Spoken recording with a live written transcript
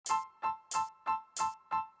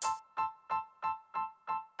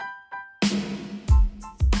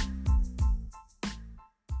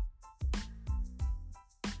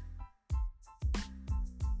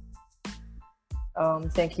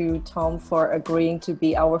Thank you, Tom, for agreeing to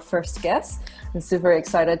be our first guest. I'm super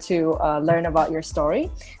excited to learn about your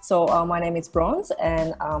story. So my name is Bronze,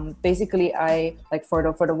 and basically I for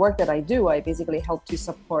the work that I do, I basically help to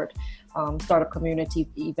support startup community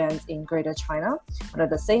events in Greater China. But at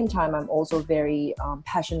the same time, I'm also very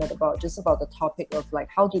passionate about the topic of like,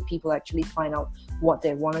 how do people actually find out what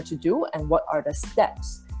they wanted to do and what are the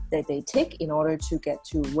steps that they take in order to get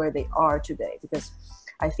to where they are today. Because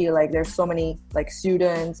I feel like there's so many like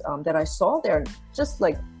students that I saw, they're just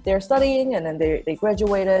like, they're studying and then they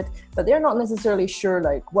graduated, but they're not necessarily sure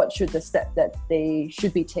like what should the step that they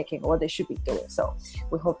should be taking or what they should be doing. So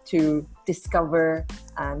we hope to discover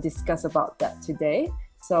and discuss about that today.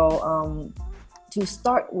 So to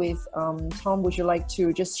start with, Tom, would you like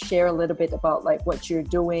to just share a little bit about like what you're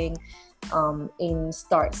doing in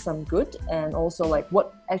Start Some Good, and also like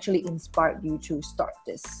what actually inspired you to start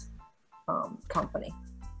this company?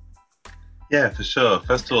 Yeah, for sure.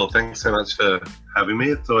 First of all, thanks so much for having me.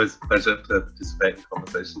 It's always a pleasure to participate in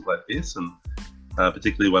conversations like this, and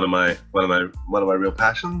particularly one of my real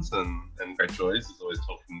passions and great joys is always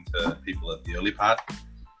talking to people at the early part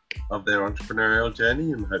of their entrepreneurial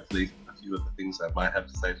journey, and hopefully a few of the things I might have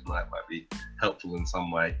to say tonight might be helpful in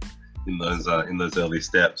some way in those early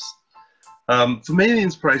steps. For me, the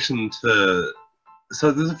inspiration so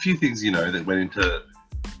there's a few things that went into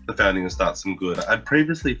the founding of Start Some Good. I'd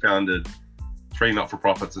previously founded 3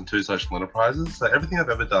 not-for-profits and 2 social enterprises. So everything I've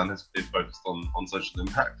ever done has been focused on social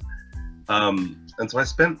impact. And so I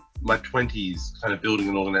spent my 20s kind of building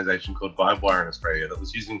an organization called Vibewire in Australia that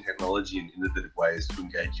was using technology in innovative ways to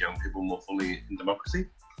engage young people more fully in democracy.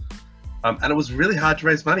 And it was really hard to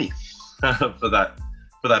raise money for that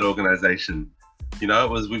organization.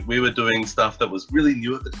 We were doing stuff that was really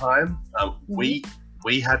new at the time. We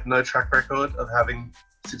had no track record of having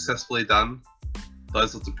successfully done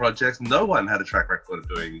those sorts of projects. No one had a track record of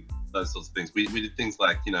doing those sorts of things. We did things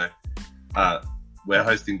like, we're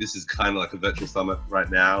hosting, this is kind of like a virtual summit right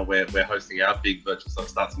now. We're hosting our big virtual summit,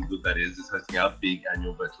 Start Some Good that is hosting our big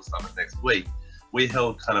annual virtual summit next week. We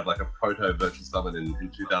held kind of like a proto virtual summit in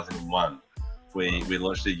 2001. We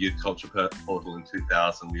launched a youth culture portal in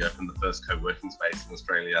 2000. We opened the first co-working space in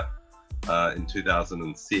Australia in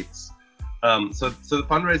 2006. So the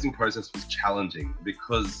fundraising process was challenging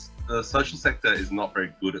because the social sector is not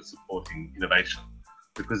very good at supporting innovation,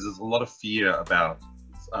 because there's a lot of fear about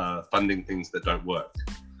funding things that don't work.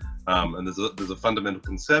 And there's a fundamental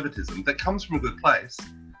conservatism that comes from a good place.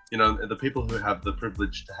 The people who have the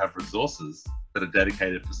privilege to have resources that are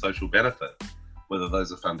dedicated for social benefit, whether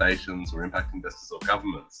those are foundations or impact investors or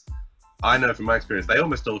governments, I know from my experience, they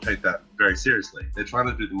almost all take that very seriously. They're trying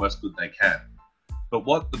to do the most good they can. But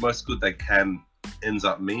what the most good they can ends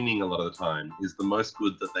up meaning a lot of the time is the most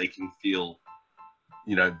good that they can feel,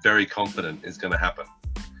 very confident is going to happen.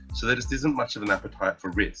 So there just isn't much of an appetite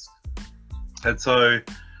for risk. And so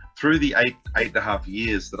through the eight and a half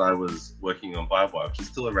years that I was working on Vibewire, which is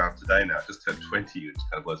still around today now, just turned 20, which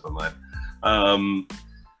kind of blows my mind.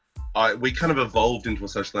 We kind of evolved into a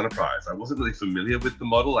social enterprise. I wasn't really familiar with the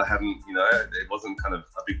model. I hadn't, it wasn't kind of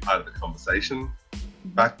a big part of the conversation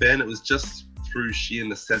back then. It was just through sheer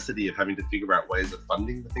necessity of having to figure out ways of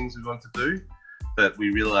funding the things we wanted to do that we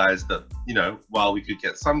realized that, while we could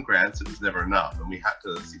get some grants, it was never enough. And we had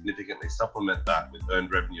to significantly supplement that with earned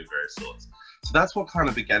revenue of various sorts. So that's what kind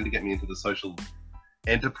of began to get me into the social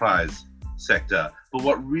enterprise sector. But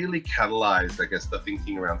what really catalyzed, I guess, the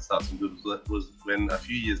thinking around Start Some Good was when a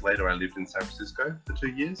few years later I lived in San Francisco for 2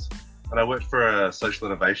 years, and I worked for a social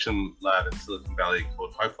innovation lab in Silicon Valley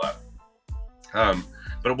called Hope Lab.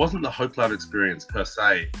 But it wasn't the Hope Lab experience per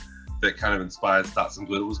se that kind of inspired Start Some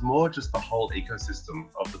Good. It was more just the whole ecosystem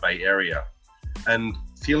of the Bay Area, and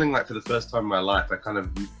feeling like for the first time in my life I kind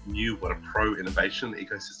of knew what a pro-innovation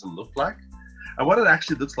ecosystem looked like. And what it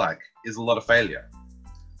actually looks like is a lot of failure.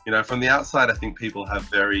 From the outside, I think people have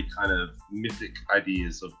very kind of mythic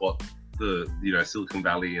ideas of what the Silicon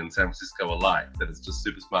Valley and San Francisco are like, that it's just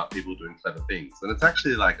super smart people doing clever things. And it's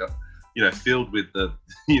actually like filled with the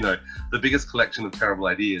biggest collection of terrible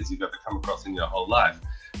ideas you've ever come across in your whole life.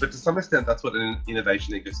 But to some extent, that's what an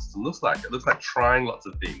innovation ecosystem looks like. It looks like trying lots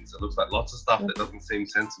of things. It looks like lots of stuff that doesn't seem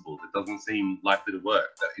sensible, that doesn't seem likely to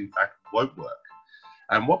work, that in fact won't work.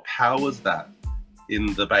 And what powers that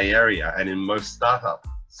in the Bay Area and in most startup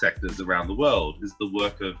sectors around the world is the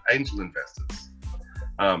work of angel investors.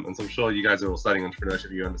 And so I'm sure you guys are all studying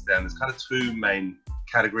entrepreneurship, you understand there's kind of 2 main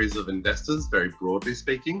categories of investors, very broadly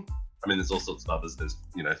speaking. I mean, there's all sorts of others, there's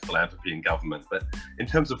philanthropy and government, but in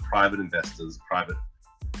terms of private investors, private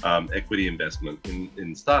equity investment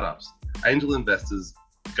in startups, angel investors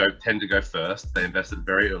tend to go first. They invest at a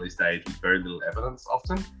very early stage with very little evidence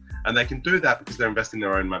often, and they can do that because they're investing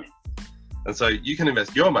their own money. And so you can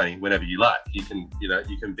invest your money whenever you like. You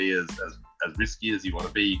can be as risky as you want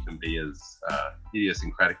to be. You can be as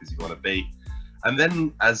idiosyncratic as you want to be. And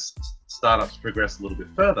then as startups progress a little bit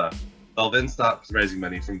further, they'll then start raising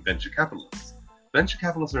money from venture capitalists. Venture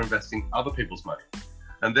capitalists are investing other people's money,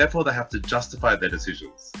 and therefore they have to justify their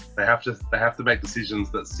decisions. They have to make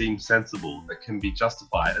decisions that seem sensible, that can be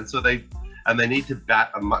justified. And so they need to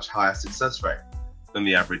bat a much higher success rate than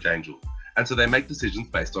the average angel. And so they make decisions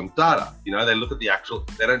based on data. They look at the actual,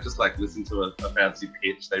 they don't just like listen to a fancy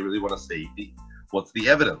pitch. They really want to see what's the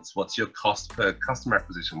evidence, what's your cost per customer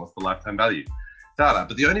acquisition, what's the lifetime value, data.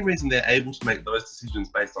 But the only reason they're able to make those decisions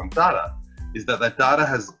based on data is that data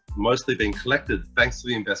has mostly been collected thanks to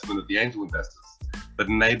the investment of the angel investors, but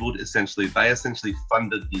they essentially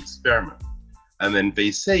funded the experiment. And then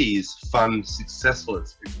VCs fund successful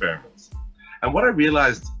experiments. And what I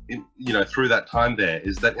realized through that time there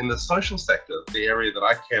is that in the social sector, the area that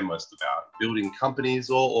I care most about, building companies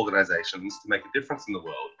or organizations to make a difference in the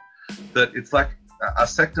world, that it's like a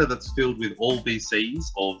sector that's filled with all VCs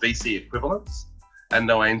or VC equivalents and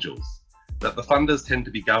no angels. That the funders tend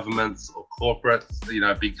to be governments or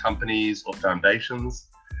corporates, big companies or foundations,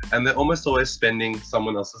 and they're almost always spending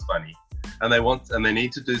someone else's money. And they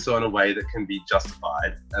need to do so in a way that can be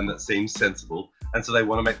justified and that seems sensible. And so they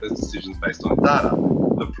want to make those decisions based on data.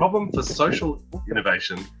 The problem for social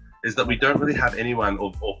innovation is that we don't really have anyone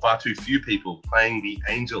or far too few people playing the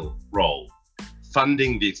angel role,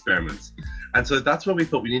 funding the experiments. And so that's where we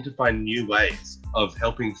thought we need to find new ways of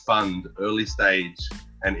helping fund early stage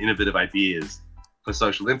and innovative ideas for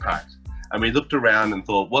social impact. And we looked around and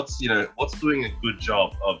thought, what's doing a good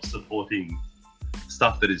job of supporting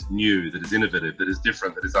stuff that is new, that is innovative, that is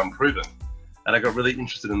different, that is unproven. And I got really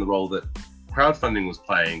interested in the role that crowdfunding was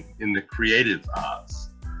playing in the creative arts,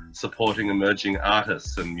 supporting emerging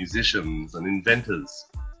artists and musicians and inventors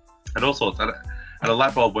and all sorts. And a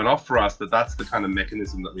light bulb went off for us that that's the kind of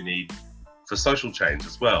mechanism that we need for social change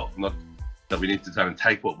as well. Not that we need to kind of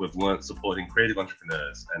take what we've learned supporting creative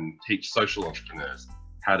entrepreneurs and teach social entrepreneurs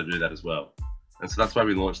how to do that as well. And so that's why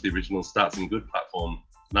we launched the original Start Some Good platform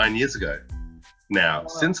 9 years ago. Now,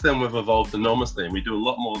 since then, we've evolved enormously, and we do a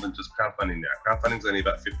lot more than just crowdfunding now. Crowdfunding is only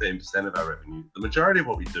about 15% of our revenue. The majority of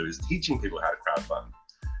what we do is teaching people how to crowdfund.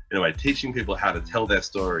 In a way, teaching people how to tell their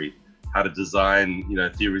story, how to design,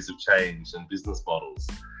 theories of change and business models,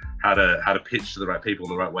 how to pitch to the right people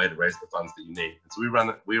in the right way to raise the funds that you need. And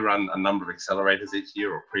so we run a number of accelerators each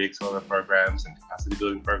year, or pre-accelerator programs and capacity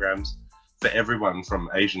building programs for everyone from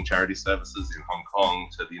Asian charity services in Hong Kong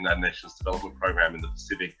to the United Nations Development Program in the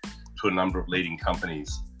Pacific, to a number of leading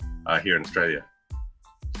companies here in Australia.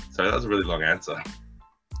 So that was a really long answer.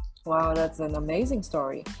 Wow, that's an amazing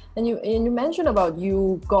story. And you mentioned about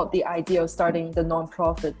you got the idea of starting the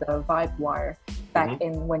nonprofit, the VibeWire, back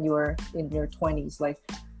in when you were in your 20s. Like,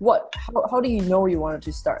 how do you know you wanted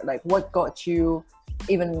to start? Like, what got you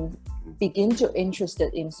even begin to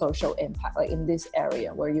interested in social impact, like in this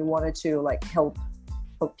area where you wanted to like help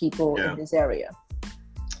people in this area?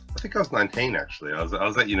 I think I was 19 actually. I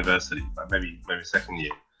was at university, like maybe second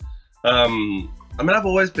year. I've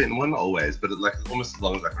always been, well, not always, but like almost as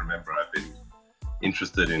long as I can remember, I've been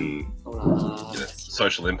interested in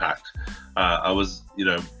social impact. I was,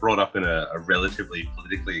 brought up in a relatively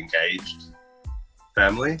politically engaged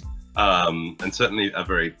family, and certainly a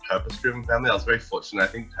very purpose-driven family. I was very fortunate, I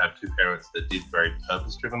think, to have two parents that did very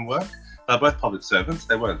purpose-driven work. Both public servants.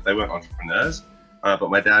 They weren't entrepreneurs,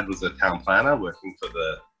 but my dad was a town planner working for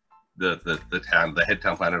the head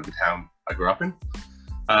town planner of the town I grew up in.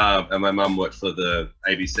 And my mum worked for the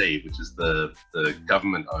ABC, which is the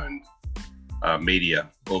government-owned media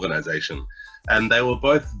organization. And they were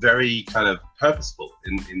both very kind of purposeful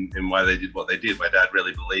in why they did what they did. My dad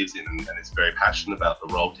really believes in and is very passionate about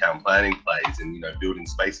the role town planning plays in, building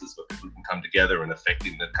spaces where people can come together and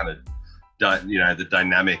affecting the kind of, the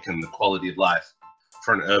dynamic and the quality of life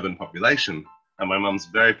for an urban population. And my mum's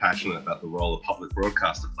very passionate about the role a public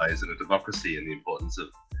broadcaster plays in a democracy and the importance of,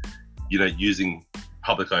 using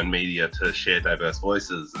public-owned media to share diverse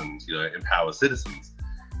voices and, empower citizens.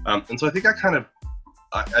 And so I think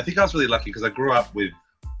I think I was really lucky because I grew up with,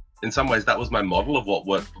 in some ways, that was my model of what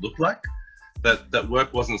work looked like. That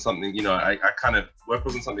work wasn't something, work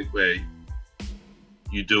wasn't something where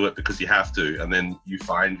you do it because you have to, and then you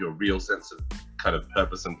find your real sense of kind of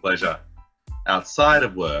purpose and pleasure outside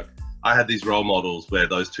of work. I had these role models where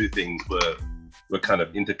those two things were kind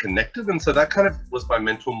of interconnected. And so that kind of was my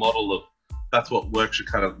mental model of that's what work should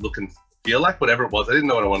kind of look and feel like, whatever it was. I didn't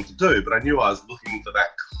know what I wanted to do, but I knew I was looking for that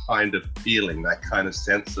kind of feeling, that kind of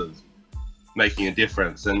sense of making a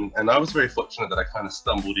difference. And I was very fortunate that I kind of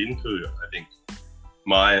stumbled into, I think,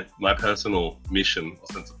 my personal mission or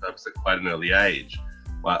sense of purpose at quite an early age.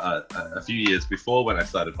 A few years before, when I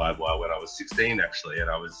started Vibewire, when I was 16 actually, and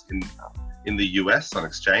I was in the US on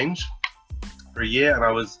exchange for a year, and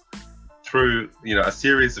I was through a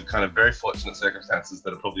series of kind of very fortunate circumstances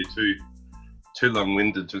that are probably too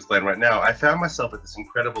long-winded to explain right now. I found myself at this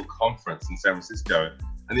incredible conference in San Francisco,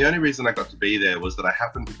 and the only reason I got to be there was that I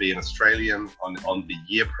happened to be an Australian on the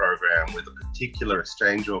year program with a particular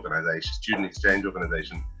exchange organization, student exchange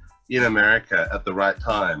organization in America at the right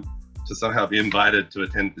time to somehow be invited to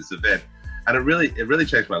attend this event. And it really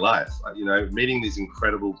changed my life. Meeting these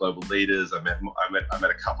incredible global leaders. I met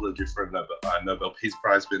a couple of different Nobel Peace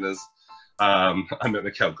Prize winners. I met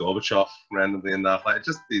Mikhail Gorbachev, randomly enough. Like,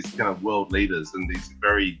 just these kind of world leaders and these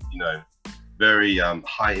very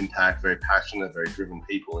high impact, very passionate, very driven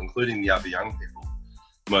people, including the other young people,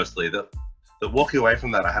 mostly. That walking away from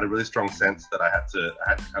that, I had a really strong sense that I had to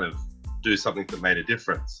kind of do something that made a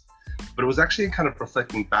difference. But it was actually kind of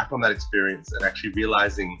reflecting back on that experience and actually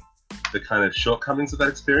realizing the kind of shortcomings of that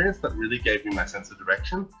experience that really gave me my sense of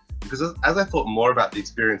direction. Because as I thought more about the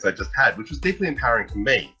experience I just had, which was deeply empowering to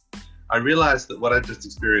me, I realized that what I just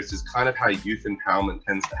experienced is kind of how youth empowerment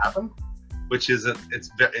tends to happen, which is it's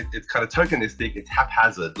kind of tokenistic, it's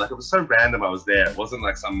haphazard. Like, it was so random I was there. It wasn't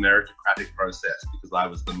like some meritocratic process because I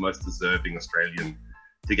was the most deserving Australian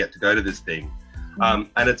to get to go to this thing. And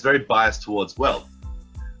it's very biased towards wealth.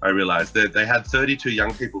 I realized that they had 32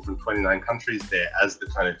 young people from 29 countries there as the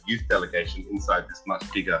kind of youth delegation inside this much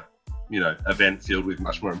bigger, event filled with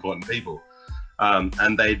much more important people.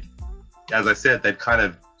 And as I said, they'd kind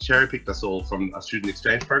of cherry-picked us all from a student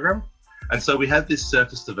exchange program. And so we had this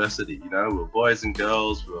surface diversity, we were boys and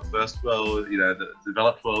girls, we were first world, the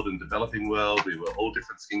developed world and developing world, we were all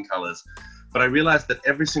different skin colors. But I realized that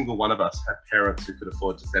every single one of us had parents who could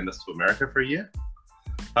afford to send us to America for a year.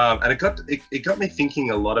 And it got me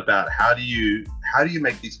thinking a lot about how do you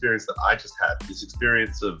make the experience that I just had, this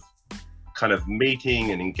experience of kind of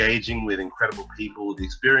meeting and engaging with incredible people, the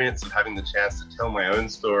experience of having the chance to tell my own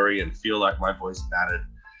story and feel like my voice mattered.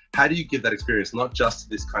 How do you give that experience not just to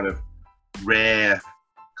this kind of rare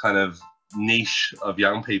kind of niche of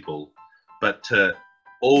young people, but to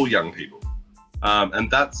all young people? And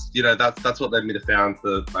that's what led me to found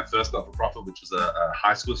my first not-for-profit, which was a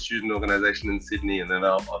high school student organization in Sydney, and then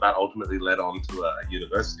that ultimately led on to a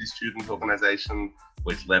university student organization,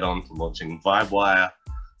 which led on to launching Vibewire,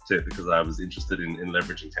 because I was interested in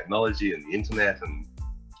leveraging technology and the internet and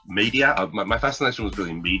media. My fascination was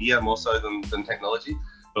really media more so than technology,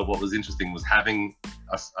 but what was interesting was having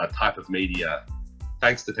a type of media,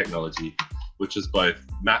 thanks to technology, which is both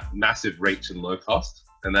massive reach and low cost,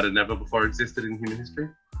 and that had never before existed in human history.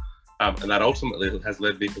 And that ultimately has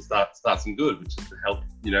led me to start some good, which is to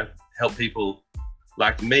help people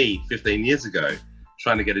like me 15 years ago,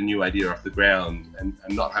 trying to get a new idea off the ground and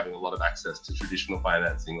not having a lot of access to traditional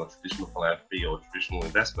financing or traditional philanthropy or traditional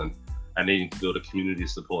investment, and needing to build a community of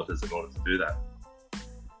supporters in order to do that.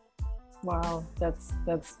 Wow, that's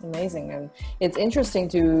amazing. And it's interesting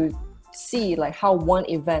to see like how one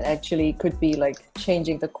event actually could be like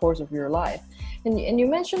changing the course of your life. And you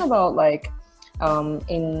mentioned about like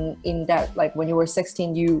in that, like when you were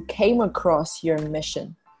 16 you came across your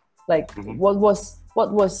mission. Like what was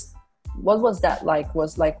that like?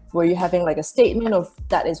 Were you having like a statement of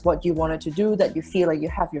that is what you wanted to do, that you feel like you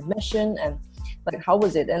have your mission, and like how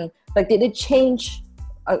was it? And like did it change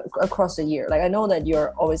across the year? Like I know that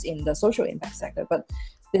you're always in the social impact sector, but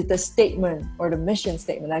did the statement or the mission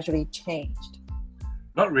statement actually changed?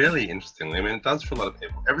 Not really, interestingly. I mean, it does for a lot of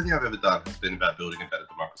people. Everything I've ever done has been about building a better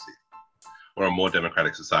democracy or a more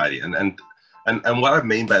democratic society. And what I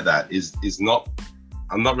mean by that is not,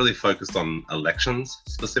 I'm not really focused on elections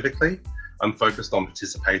specifically. I'm focused on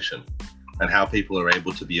participation and how people are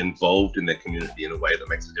able to be involved in their community in a way that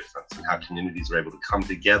makes a difference, and how communities are able to come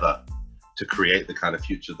together to create the kind of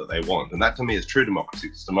future that they want. And that to me is true democracy,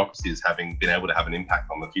 because democracy is been able to have an impact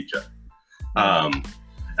on the future.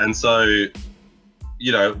 And so,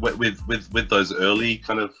 you know, with those early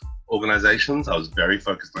kind of organizations, I was very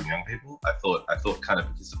focused on young people. I thought kind of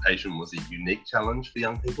participation was a unique challenge for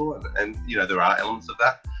young people, and you know, there are elements of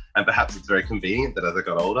that. And perhaps it's very convenient that as I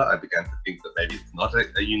got older, I began to think that maybe it's not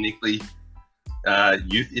a uniquely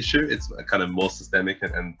youth issue. It's kind of more systemic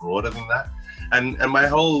and broader than that. And my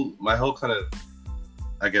whole kind of,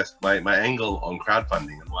 I guess, my angle on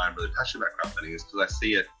crowdfunding and why I'm really passionate about crowdfunding is because I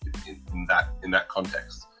see it in that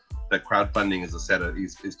context. that crowdfunding is a set of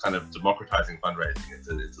is kind of democratizing fundraising.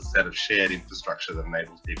 It's a set of shared infrastructure that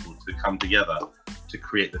enables people to come together to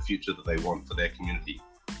create the future that they want for their community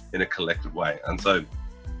in a collective way. And so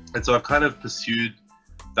I've kind of pursued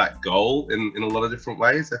that goal in a lot of different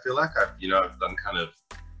ways. I feel like I've done kind of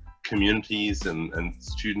communities and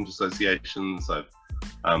student associations. I've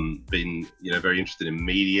been very interested in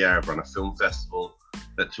media. I've run a film festival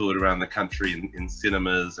that toured around the country in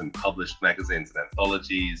cinemas and published magazines and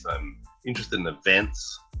anthologies. I'm interested in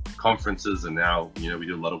events, conferences, and now we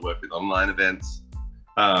do a lot of work with online events.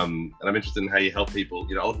 And I'm interested in how you help people.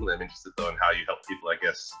 Ultimately, I'm interested though in how you help people, I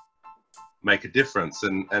guess, make a difference.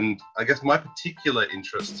 And I guess my particular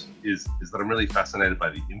interest is that I'm really fascinated by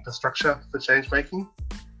the infrastructure for change making.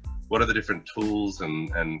 What are the different tools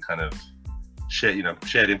and kind of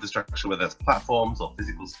shared infrastructure, whether that's platforms or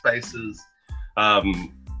physical spaces,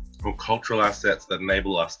 or cultural assets that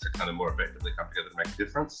enable us to kind of more effectively come together to make a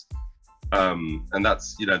difference. And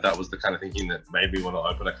that's, that was the kind of thinking that made me want to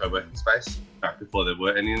open a co-working space back before there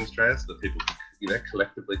were any in Australia, so that people could,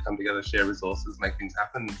 collectively come together, share resources, make things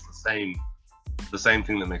happen. It's the same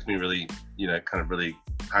thing that makes me really, kind of really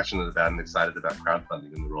passionate about and excited about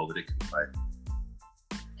crowdfunding and the role that it can play.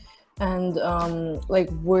 And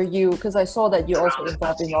were you, because I saw that you also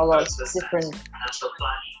involved in a lot of different,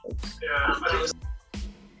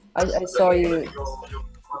 I saw you,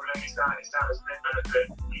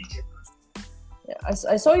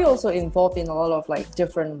 I saw you also involved in a lot of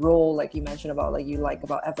different role, like you mentioned about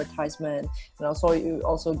about advertisement, and also you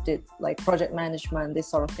also did project management, this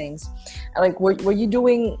sort of things. And were you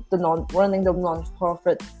doing running the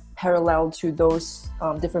non-profit parallel to those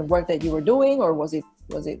different work that you were doing, or was it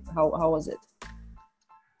how was it?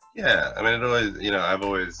 Yeah, I mean, it always, I've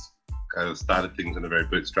always kind of started things in a very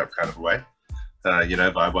bootstrap kind of way.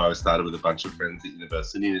 Vibe was started with a bunch of friends at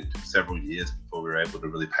university, and it took several years before we were able to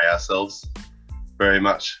really pay ourselves very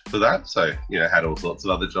much for that. So, had all sorts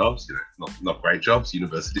of other jobs, not great jobs,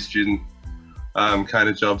 university student kind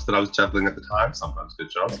of jobs that I was juggling at the time, sometimes good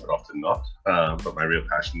jobs, but often not. But my real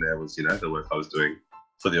passion there was, the work I was doing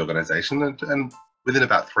for the organization. And within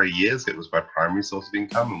about 3 years, it was my primary source of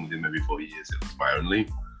income, and within maybe 4 years, it was my only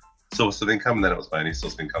source of income, and then it was my only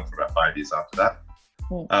source of income for about 5 years after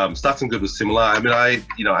that. Starts and Good was similar. I mean,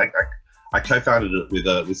 I co-founded it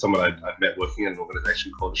with someone I'd met working at an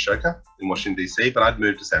organization called Ashoka in Washington, DC, but I'd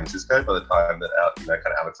moved to San Francisco by the time that Alex and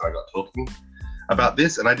I got talking about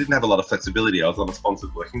this, and I didn't have a lot of flexibility. I was on a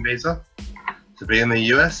sponsored working visa to be in the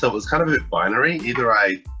US, so it was kind of a bit binary. Either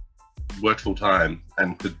I worked full-time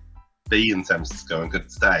and could be in San Francisco and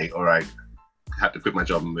could stay, or I had to quit my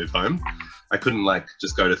job and move home. I couldn't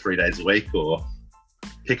just go to 3 days a week or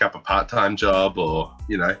pick up a part-time job or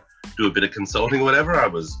do a bit of consulting or whatever. I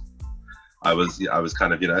was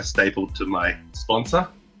kind of stapled to my sponsor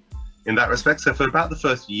in that respect. So for about the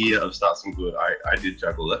first year of Start Some Good, I did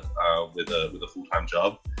juggle it with a full-time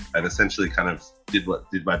job, and essentially kind of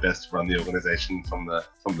did my best to run the organization from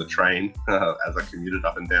the train as I commuted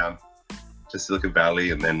up and down to Silicon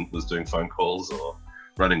Valley, and then was doing phone calls or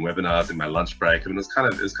running webinars in my lunch break. I mean,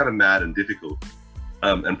 it was kind of mad and difficult,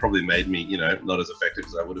 and probably made me, not as effective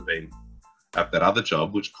as I would have been at that other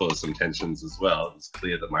job, which caused some tensions as well. It was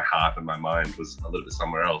clear that my heart and my mind was a little bit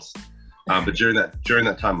somewhere else. But during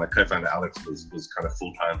that time, my co-founder Alex was kind of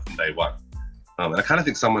full time from day one. And I kind of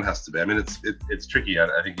think someone has to be. I mean, it's tricky. I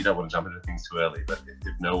think you don't want to jump into things too early, but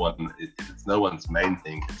if it's no one's main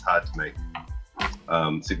thing, it's hard to make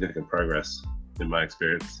significant progress, in my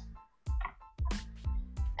experience.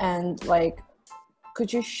 And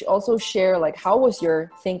could you also share how was your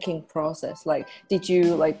thinking process? Did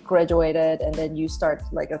you graduated and then you start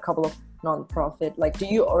a couple of non-profit? Do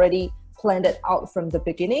you already plan it out from the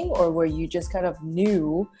beginning, or were you just kind of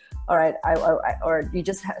new? All right, or you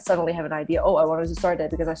just suddenly have an idea? Oh, I wanted to start that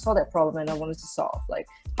because I saw that problem and I wanted to solve.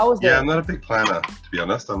 How was that? Yeah, I'm not a big planner, to be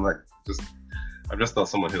honest. I'm just not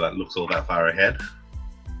someone who looks all that far ahead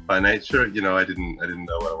by nature. I didn't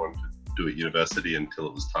know what I wanted to do at university until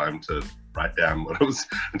it was time to write down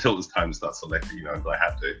until it was time to start selecting, until I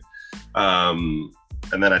had to.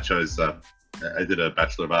 And then I chose, I did a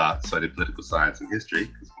Bachelor of Arts, so I did political science and history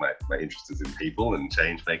because my interest is in people and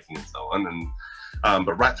change making and so on. And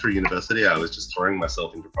but right through university, I was just throwing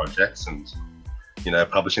myself into projects and,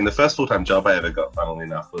 publishing. The first full-time job I ever got, funnily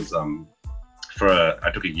enough, was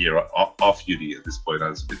I took a year off uni at this point. I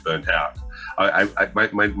was a bit burnt out.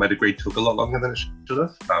 My degree took a lot longer than it should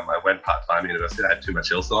have. I went part-time at university. I had too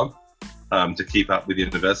much else on to keep up with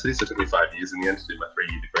university, so it took me 5 years in the end to do my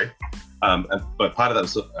 3-year degree. But part of that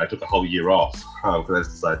was I took a whole year off because I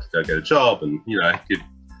just decided to go get a job and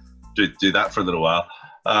do that for a little while.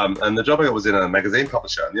 And the job I got was in a magazine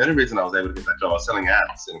publisher. And the only reason I was able to get that job, I was selling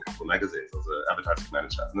ads in a couple of magazines. I was an advertising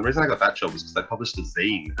manager. And the reason I got that job was because I published a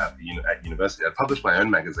zine at university. I published my own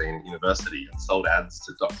magazine at university and sold ads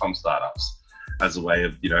to .com startups as a way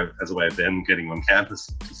of, them getting on campus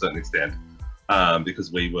to a certain extent,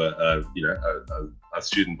 because we were, a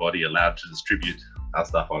student body allowed to distribute our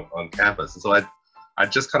stuff on campus. And so I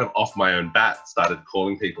just kind of off my own bat started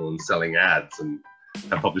calling people and selling ads, and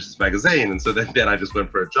I published this magazine. And so then I just went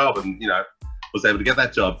for a job and, was able to get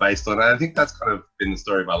that job based on, and I think that's kind of been the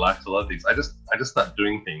story of my life to a lot of things. I just start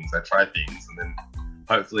doing things, I try things, and then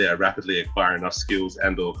hopefully I rapidly acquire enough skills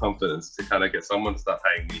and or confidence to kind of get someone to start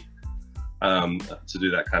paying me to do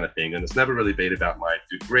that kind of thing. And it's never really been about my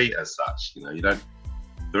degree as such.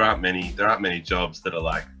 There aren't many jobs that are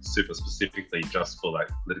like super specifically just for like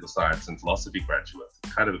political science and philosophy graduates.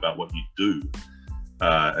 It's kind of about what you do.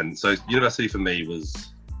 And so university for me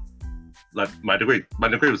was like my degree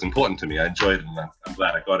was important to me. I enjoyed it, and I'm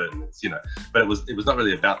glad I got it. And it's, but it was not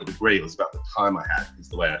really about the degree. It was about the time I had. Is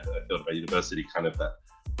the way I felt about university. Kind of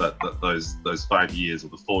those 5 years, or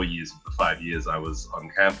the 4 years of the 5 years I was on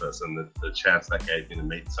campus, and the chance that gave me to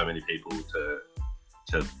meet so many people,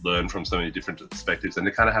 to learn from so many different perspectives, and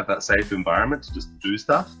to kind of have that safe environment to just do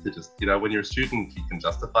stuff. To just, when you're a student, you can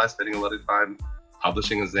justify spending a lot of time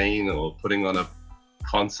publishing a zine, or putting on a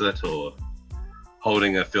concert, or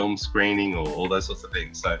holding a film screening, or all those sorts of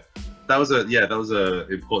things. So that was a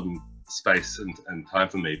important space and time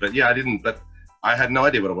for me. But I had no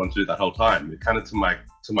idea what I wanted to do that whole time. It kind of, to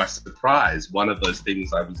my surprise, one of those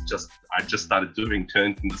things I just started doing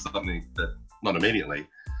turned into something that, not immediately,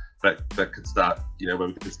 but could start, where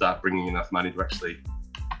we could start bringing enough money to actually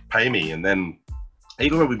pay me. And then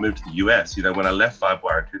even when we moved to the US, when I left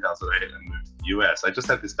Fivewire in 2008 and moved to the US, I just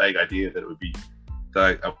had this vague idea that it would be,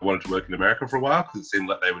 that I wanted to work in America for a while, because it seemed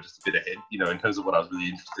like they were just a bit ahead, in terms of what I was really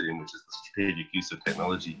interested in, which is the strategic use of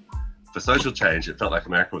technology for social change. It felt like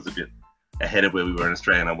America was a bit ahead of where we were in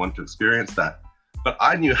Australia, and I wanted to experience that. But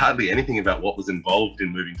I knew hardly anything about what was involved in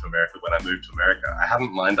moving to America when I moved to America. I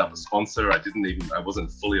hadn't lined up a sponsor. I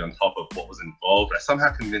wasn't fully on top of what was involved. I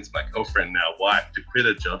somehow convinced my girlfriend, now wife, to quit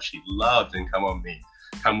a job she loved and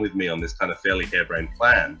come with me on this kind of fairly harebrained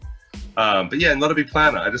plan. But yeah, not a big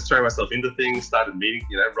planner. I just threw myself into things, started meeting,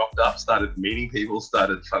 rocked up, started meeting people,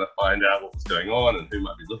 started trying to find out what was going on and who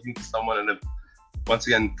might be looking for someone. And then, once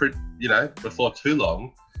again, before too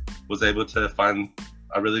long, was able to find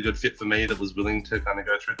a really good fit for me that was willing to kind of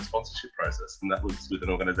go through the sponsorship process. And that was with an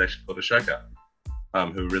organization called Ashoka,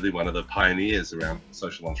 who are really one of the pioneers around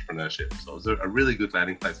social entrepreneurship. So it was a really good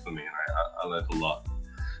landing place for me, and I learned a lot.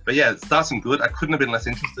 But yeah, it starts some good. I couldn't have been less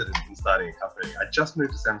interested in starting a company. I just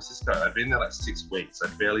moved to San Francisco. I'd been there like 6 weeks. I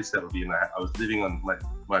barely settled in. I was living on,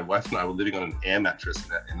 my wife and I were living on an air mattress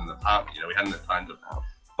in an apartment. We hadn't had time to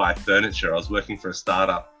buy furniture. I was working for a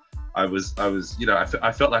startup. I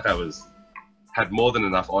felt like I had more than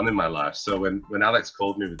enough on in my life. So when Alex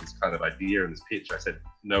called me with this kind of idea and this pitch, I said,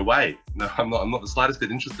 no way. No, I'm not the slightest bit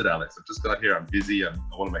interested, Alex. I've just got here. I'm busy. I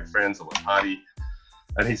want to make friends. I want to party.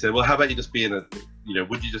 And he said, well, how about you just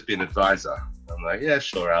would you just be an advisor? I'm like, yeah,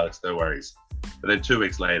 sure, Alex, no worries. But then 2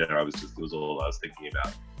 weeks later, it was all I was thinking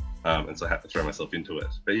about. And so I had to throw myself into it.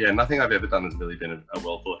 But yeah, nothing I've ever done has really been a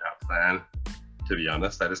well thought out plan, to be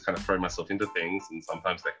honest. I just kind of throw myself into things, and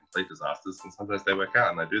sometimes they're complete disasters, and sometimes they work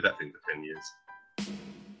out, and I do that thing for 10 years.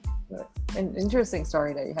 An interesting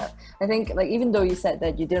story that you have. I think, even though you said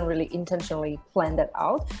that you didn't really intentionally plan that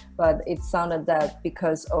out, but it sounded that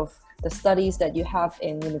because of the studies that you have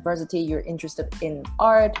in university, you're interested in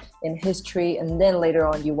art, in history, and then later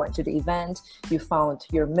on you went to the event, you found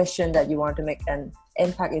your mission that you wanted to make an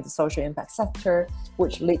impact in the social impact sector,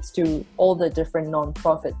 which leads to all the different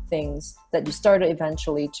non-profit things that you started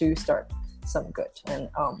eventually to start some good. And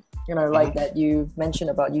like that you mentioned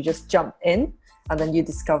about, you just jump in and then you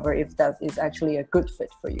discover if that is actually a good fit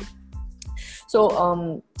for you.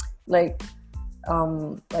 So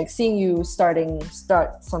seeing you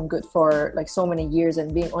start some good for so many years,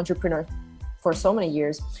 and being entrepreneur for so many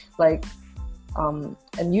years,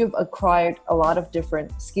 and you've acquired a lot of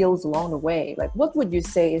different skills along the way. What would you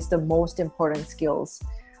say is the most important skills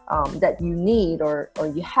that you need or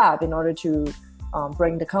you have in order to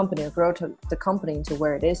bring the company or grow the company into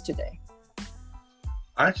where it is today?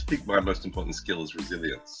 I actually think my most important skill is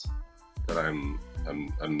resilience. That I'm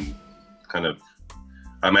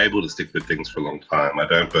able to stick with things for a long time. I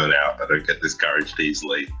don't burn out. I don't get discouraged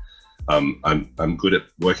easily. I'm good at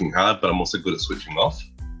working hard, but I'm also good at switching off.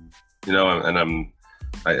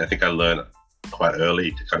 I think I learned quite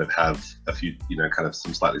early to kind of have a few, kind of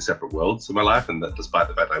some slightly separate worlds in my life, and that despite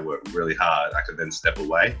the fact I work really hard, I could then step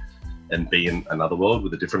away and be in another world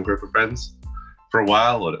with a different group of friends for a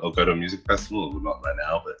while, or go to a music festival. Well, not right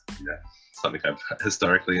now, but something I've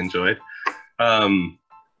historically enjoyed.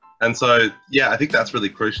 And so, I think that's really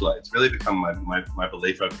crucial. It's really become my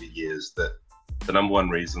belief over the years that the number one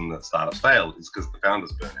reason that startups fail is because the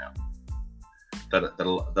founders burn out. That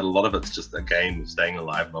a lot of it's just a game of staying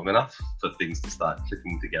alive long enough for things to start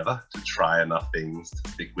clicking together, to try enough things,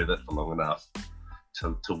 to stick with it for long enough,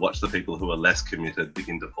 to watch the people who are less committed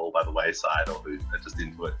begin to fall by the wayside, or who are just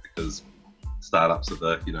into it because startups are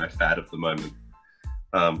the fad of the moment.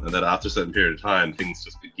 And that after a certain period of time, things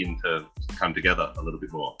just begin to come together a little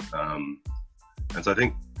bit more. And so I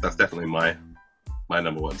think that's definitely my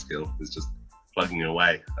number one skill, is just plugging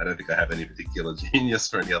away. I don't think I have any particular genius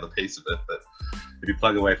for any other piece of it, but if you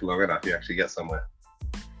plug away for long enough, you actually get somewhere.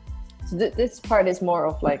 So this part is more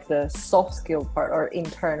of like the soft skill part, or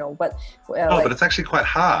internal, but but it's actually quite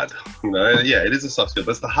hard. It is a soft skill,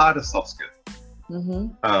 but it's the hardest soft skill.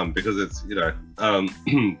 Mm-hmm. Because it's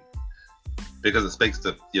because it speaks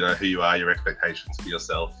to who you are, your expectations for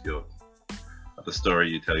yourself, the story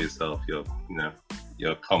you tell yourself,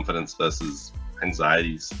 your confidence versus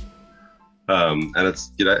anxieties. And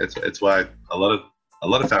it's why a lot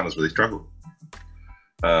of founders really struggle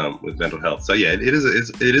with mental health. So it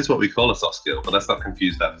is what we call a soft skill, but let's not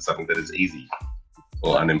confuse that with something that is easy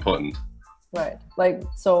or unimportant. Right. Like,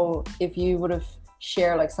 so if you would have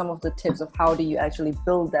share like some of the tips of how do you actually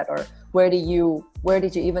build that, or where did you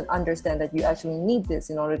even understand that you actually need this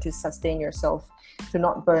in order to sustain yourself, to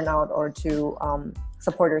not burn out, or to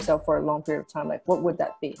support yourself for a long period of time? Like, what would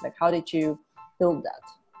that be? Like, how did you build that?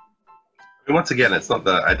 And once again, it's not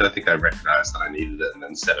that I don't think I recognized that I needed it and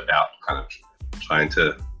then set about kind of trying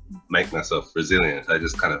to make myself resilient. I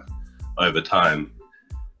just kind of over time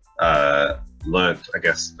learned, I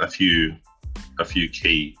guess, a few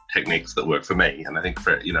key techniques that work for me. And I think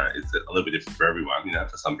for it's a little bit different for everyone.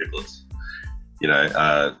 For some people it's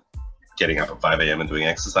getting up at 5 a.m. and doing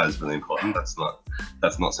exercise is really important. That's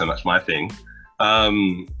not so much my thing.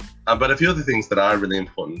 But a few other things that are really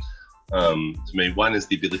important to me. One is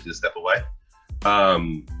the ability to step away.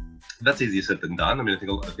 That's easier said than done. I mean, I think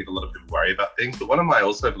a lot of people worry about things, but one of my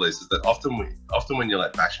also beliefs is that often when you're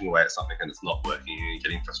like bashing away at something and it's not working and you're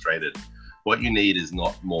getting frustrated, what you need is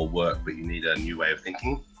not more work, but you need a new way of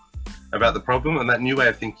thinking about the problem. And that new way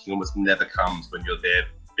of thinking almost never comes when you're there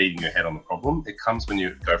beating your head on the problem. It comes when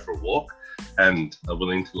you go for a walk and are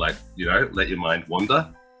willing to let your mind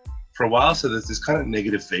wander for a while. So there's this kind of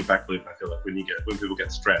negative feedback loop. I feel like when people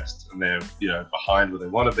get stressed and they're behind where they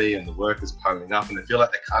want to be, and the work is piling up, and they feel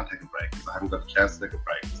like they can't take a break because they haven't got a chance to take a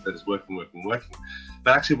break, because they're just working.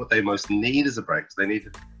 But actually, what they most need is a break. They need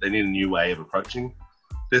a new way of approaching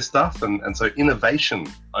this stuff, and so innovation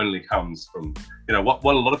only comes from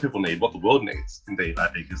what a lot of people need, what the world needs. Indeed, I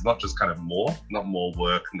think is not just kind of not more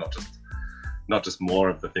work, not just more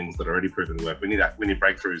of the things that are already proven to work. We need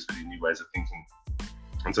breakthroughs, we need new ways of thinking.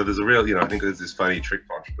 And so there's a real, I think there's this funny trick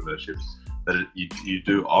for entrepreneurship that you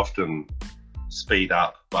do often speed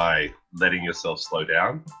up by letting yourself slow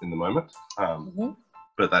down in the moment.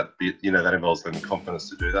 But that involves then confidence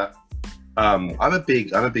to do that. I'm a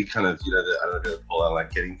big kind of, I don't know, Paul,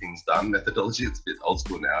 like getting things done methodology. It's a bit old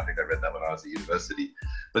school now. I think I read that when I was at university.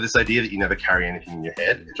 But this idea that you never carry anything in your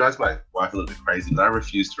head, it drives my wife a little bit crazy, but I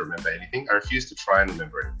refuse to remember anything. I refuse to try and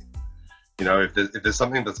remember anything. If there's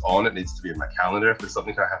something that's on, it needs to be in my calendar. If there's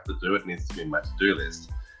something I have to do, it needs to be in my to-do list.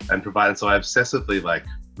 And so I obsessively like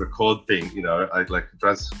record things, I like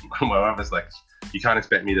drives my wife is like, you can't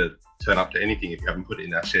expect me to turn up to anything if you haven't put it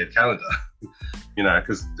in our shared calendar.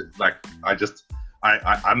 Because like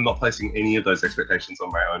I'm not placing any of those expectations on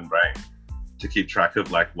my own brain to keep track of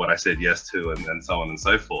like what I said yes to and so on and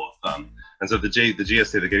so forth. And so the GST, the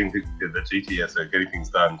GTS, or getting things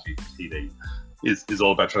done, GTD, is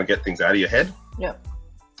all about trying to get things out of your head. Yeah.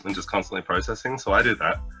 And just constantly processing. So I do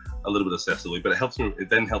that a little bit obsessively, but it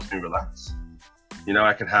then helps me relax.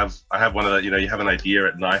 I have one of the, you have an idea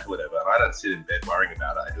at night or whatever, and I don't sit in bed worrying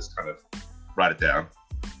about it. I just kind of write it down,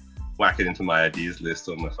 whack it into my ideas list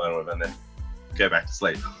on my phone or whatever, and then go back to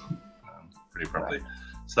sleep pretty promptly. Right.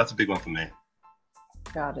 So that's a big one for me.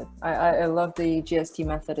 Got it. I love the GST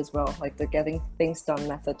method as well, like the getting things done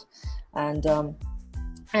method. And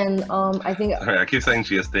I think... Sorry, I keep saying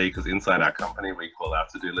GST because inside our company, we call our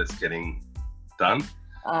to-do list getting done.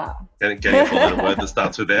 Getting a four-letter word that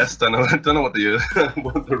starts with S. Don't know what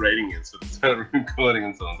the rating is for the recording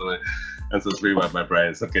and so on. And so it's rewired my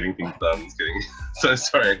brain. It's not getting things done. It's getting... So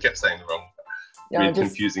sorry, I kept saying the wrong,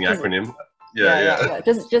 confusing acronym. Yeah.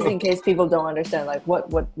 Just in case people don't understand, like what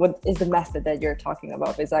is the method that you're talking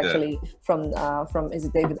about? It's actually from is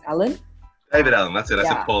it David Allen? David Allen, that's it. I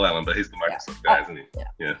said Yeah. Paul Allen, but he's the Microsoft guy, isn't he?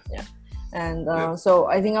 Yeah. And Yeah. so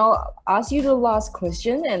I think I'll ask you the last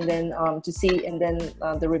question, and then to see, and then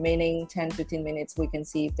the remaining 10-15 minutes we can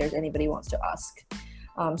see if there's anybody who wants to ask.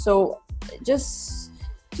 So just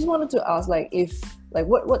wanted to ask,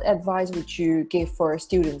 what advice would you give for a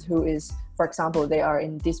student who is, for example, they are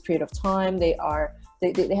in this period of time, they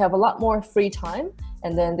have a lot more free time,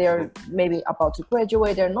 and then they're maybe about to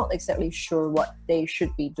graduate, they're not exactly sure what they should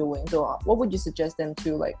be doing. So what would you suggest them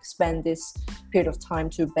to spend this period of time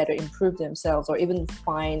to better improve themselves, or even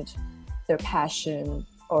find their passion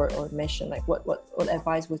or mission? What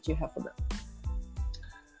advice would you have for them?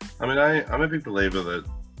 I mean, I'm a big believer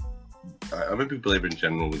in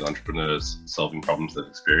general with entrepreneurs solving problems they've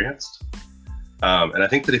experienced. And I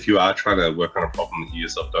think that if you are trying to work on a problem that you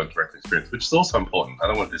yourself don't directly experience, which is also important, I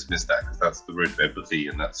don't want to dismiss that, because that's the root of empathy,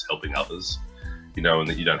 and that's helping others, and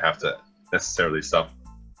that you don't have to necessarily suffer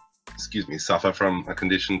from a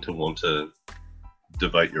condition to want to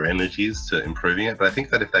devote your energies to improving it. But I think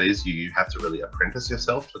that if that is you have to really apprentice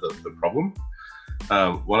yourself to the problem.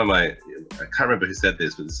 I can't remember who said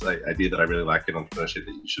this, but it's an idea that I really like in entrepreneurship,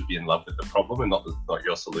 that you should be in love with the problem and not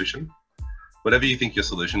your solution. Whatever you think your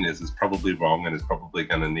solution is probably wrong, and is probably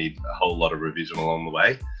going to need a whole lot of revision along the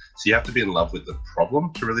way. So you have to be in love with the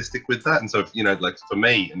problem to really stick with that. And so, for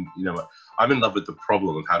me, and I'm in love with the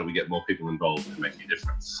problem of how do we get more people involved and make a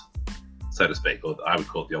difference, so to speak, or I would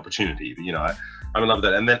call it the opportunity. But I'm in love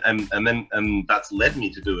with that, and that's led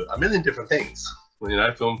me to do a million different things.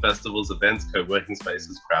 Film festivals, events, co-working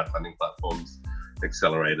spaces, crowdfunding platforms,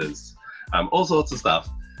 accelerators, all sorts of stuff.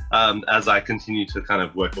 As I continue to kind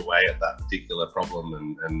of work away at that particular problem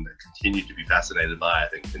and continue to be fascinated by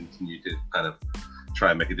it, and continue to kind of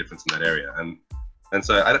try and make a difference in that area. And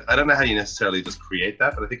so I don't know how you necessarily just create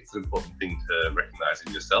that, but I think it's an important thing to recognize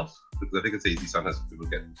in yourself, because I think it's easy sometimes for people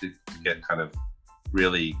to get kind of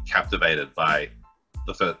really captivated by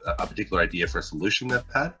a particular idea for a solution they've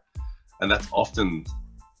had. And that's often,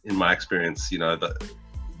 in my experience,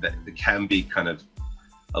 that it can be kind of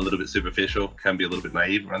a little bit superficial, can be a little bit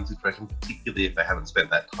naive around the situation, particularly if they haven't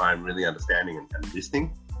spent that time really understanding and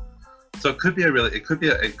listening. So it could be a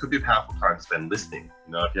powerful time to spend listening.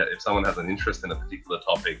 If someone has an interest in a particular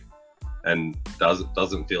topic and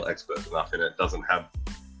doesn't feel expert enough in it, doesn't have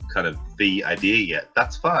kind of the idea yet,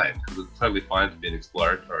 that's fine, because it's totally fine to be an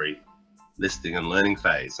exploratory listening and learning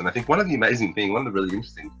phase. And I think one of the really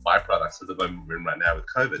interesting byproducts of the moment we're in right now with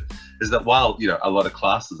COVID is that while a lot of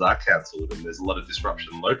classes are cancelled and there's a lot of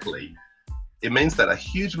disruption locally, it means that a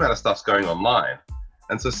huge amount of stuff's going online.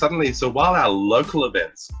 And so while our local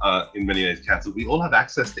events are in many ways cancelled, we all have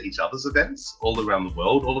access to each other's events all around the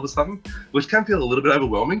world all of a sudden, which can feel a little bit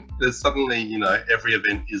overwhelming. There's suddenly, every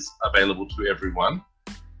event is available to everyone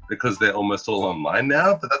because they're almost all online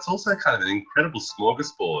now. But that's also kind of an incredible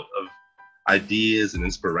smorgasbord of ideas and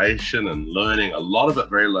inspiration and learning, a lot of it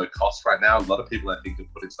very low cost right now. A lot of people, I think, are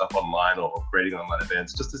putting stuff online or creating online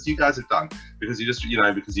events, just as you guys have done, because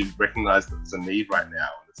because you've recognized that there's a need right now.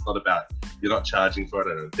 And it's not about, you're not charging for it,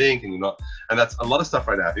 I don't think, and that's a lot of stuff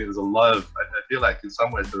right now. I think there's a lot of, I feel like in some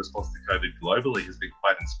ways the response to COVID globally has been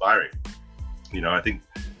quite inspiring. I think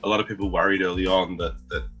a lot of people worried early on that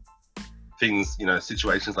things,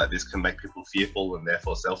 situations like this can make people fearful and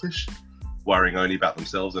therefore selfish, worrying only about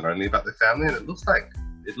themselves and only about their family. And it looks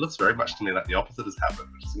very much to me like the opposite has happened,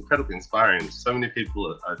 which is incredibly inspiring. So many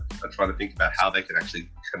people are trying to think about how they can actually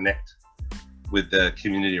connect with the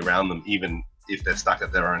community around them, even if they're stuck at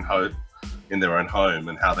in their own home,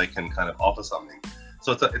 and how they can kind of offer something.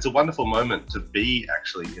 So it's a wonderful moment to be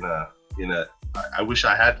actually I wish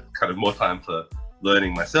I had kind of more time for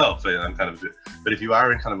learning myself, but if you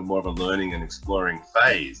are in kind of more of a learning and exploring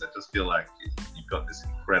phase, I just feel like you've got this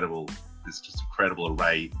incredible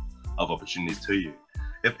array of opportunities to you.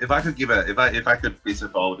 If I could be so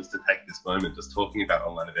bold as to take this moment just talking about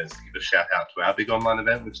online events, to give a shout out to our big online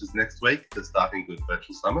event, which is next week, the Starting Good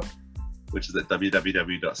Virtual Summit, which is at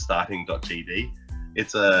www.starting.gd.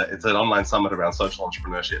 It's an online summit around social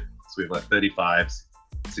entrepreneurship. So we have 35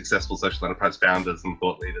 successful social enterprise founders and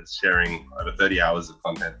thought leaders sharing over 30 hours of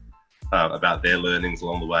content about their learnings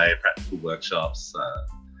along the way, practical workshops,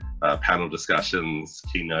 panel discussions,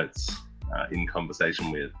 keynotes, in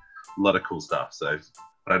conversation with, a lot of cool stuff. So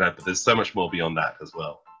I don't know, but there's so much more beyond that as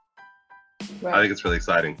well. Right. I think it's really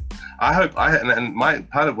exciting. I hope and my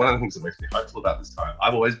part of one of the things that makes me hopeful about this time,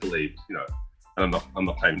 I've always believed, and I'm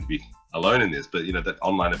not claiming to be alone in this, but that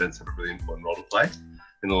online events have a really important role to play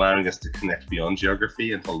in allowing us to connect beyond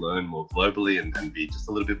geography and to learn more globally and be just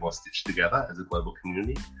a little bit more stitched together as a global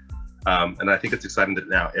community. And I think it's exciting that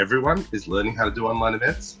now everyone is learning how to do online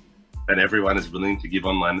events. and everyone is willing to give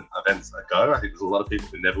online events a go. I think there's a lot of people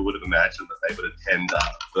who never would have imagined that they would attend a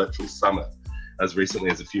virtual summit as recently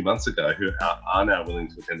as a few months ago, who are now willing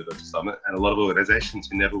to attend a virtual summit, and a lot of organizations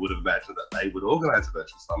who never would have imagined that they would organize a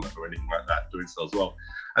virtual summit or anything like that, doing so as well.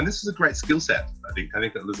 And this is a great skill set. I think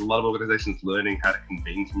that there's a lot of organizations learning how to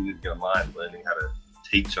convene community online, learning how to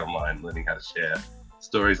teach online, learning how to share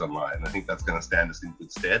stories online. I think that's going to stand us in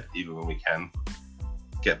good stead, even when we can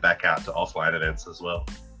get back out to offline events as well.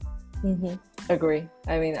 Agree.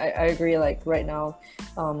 I mean, I agree. Like right now,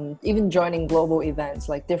 even joining global events,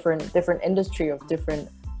 like different industry of different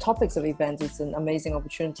topics of events, it's an amazing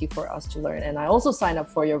opportunity for us to learn. And I also signed up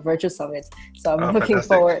for your virtual summit, so I'm looking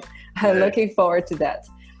forward. I'm looking forward to that.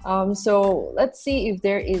 So let's see if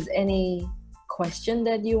there is any question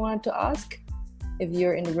that you want to ask, if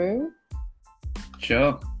you're in the room.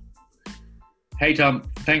 Sure. Hey Tom,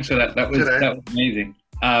 thanks for that. That was amazing.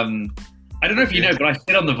 I don't know if you know, but I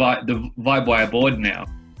sit on the VibeWire board now,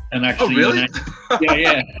 and actually, really?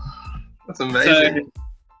 Yeah. That's amazing.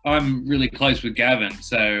 So I'm really close with Gavin.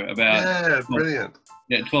 So about brilliant.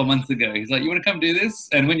 12 months ago, he's like, "You want to come do this?"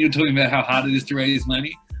 And when you're talking about how hard it is to raise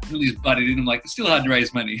money, I really just butted in. I'm like, "It's still hard to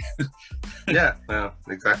raise money." Yeah, no,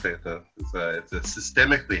 exactly. It's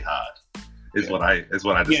systemically hard, is what I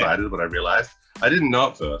decided. What I realized. I didn't know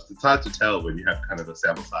at first. It's hard to tell when you have kind of a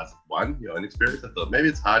sample size of one, your own experience. I thought maybe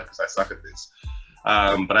it's hard because I suck at this.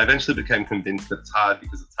 But I eventually became convinced that it's hard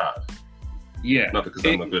because it's hard. Yeah. Not because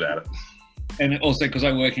I'm not good at it. And also because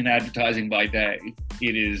I work in advertising by day,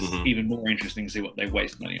 it is even more interesting to see what they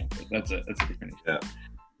waste money on. That's a different issue.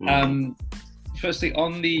 Yeah. Firstly,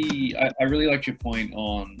 I really liked your point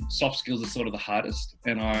on soft skills are sort of the hardest.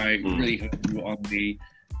 And I really heard you on the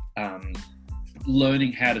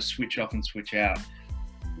learning how to switch off and switch out.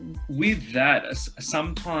 With that,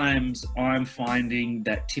 sometimes I'm finding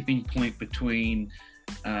that tipping point between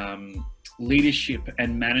leadership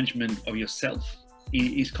and management of yourself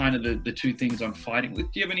is kind of the two things I'm fighting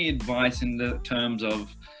with. Do you have any advice in the terms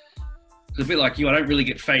of, it's a bit like you, I don't really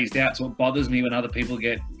get phased out, so it bothers me when other people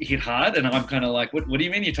get hit hard, and I'm kind of like, what do you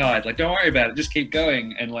mean you're tired? Like, don't worry about it, just keep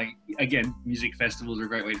going. And like, again, music festivals are a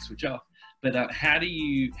great way to switch off. But how do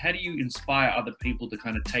you inspire other people to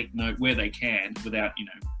kind of take note where they can without,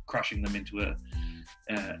 crushing them into a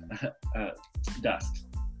dust?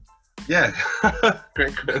 Yeah,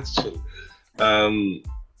 great question. I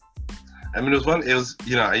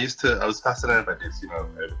was fascinated by this,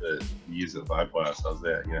 over the years at VibeWire. So I was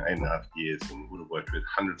there, 8.5 years, and would have worked with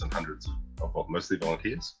hundreds and hundreds of mostly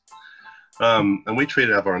volunteers. And we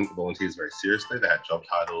treated our volunteers very seriously. They had job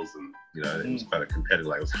titles, and it was quite a competitive.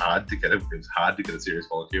 Like, it was hard to get a serious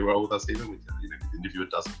volunteer role with us. Even we interview a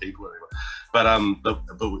dozen people anyway. But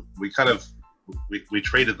we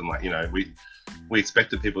treated them like, we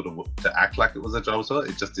expected people to act like it was a job as well.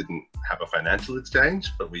 It just didn't have a financial exchange.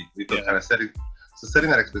 But we thought kind of setting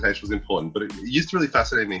that expectation was important. But it used to really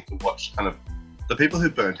fascinate me to watch kind of the people who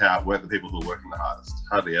burnt out weren't the people who were working the hardest,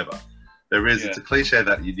 hardly ever. It's a cliche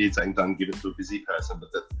that you need something done, give it to a busy person, but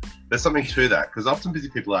there's something to that, because often busy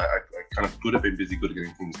people are kind of good at being busy, good at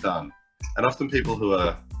getting things done. And often people who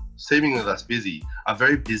are seemingly less busy are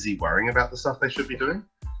very busy worrying about the stuff they should be doing.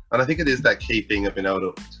 And I think it is that key thing of being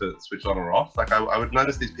able to switch on or off. Like I would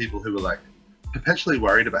notice these people who were like perpetually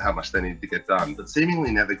worried about how much they needed to get done, but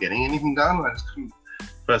seemingly never getting anything done. And I just couldn't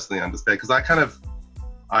personally understand, because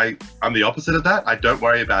I'm the opposite of that. I don't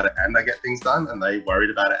worry about it and I get things done, and they worried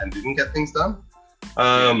about it and didn't get things done.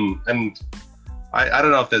 And I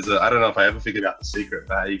don't know if I ever figured out the secret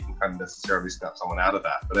for how you can kind of necessarily snap someone out of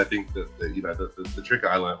that. But I think that the trick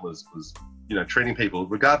I learned was treating people,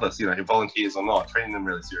 regardless, volunteers or not, treating them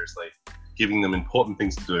really seriously, giving them important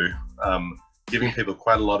things to do, giving people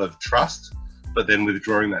quite a lot of trust, but then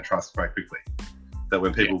withdrawing that trust quite quickly. That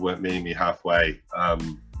when people weren't meeting me halfway, I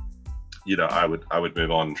would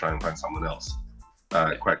move on and try and find someone else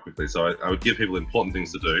quite quickly. So I would give people important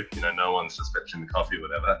things to do. No one's just fetching the coffee or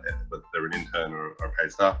whatever, but they're an intern or a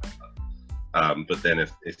paid staff member. But then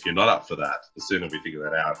if you're not up for that, the sooner we figure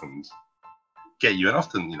that out and get you, and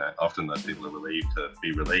often those people are relieved to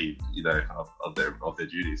be relieved, of their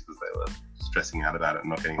duties, because they were stressing out about it and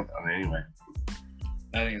not getting it done anyway.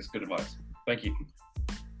 I think it's good advice. Thank you.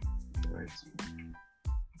 Nice.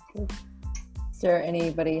 Cool. Does there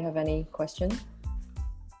anybody have any questions?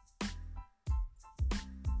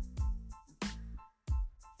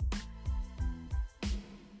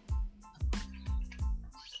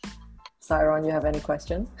 Cyron, you have any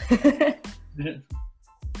question?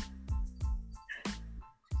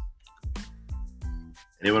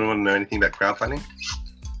 Anyone want to know anything about crowdfunding?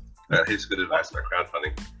 Here's good advice about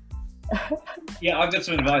crowdfunding. Yeah, I've got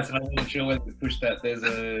some advice, and I wasn't sure whether to push that. There's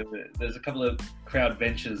a couple of crowd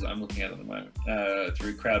ventures I'm looking at the moment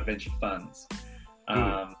through crowd venture funds,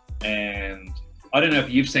 and I don't know if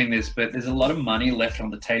you've seen this, but there's a lot of money left on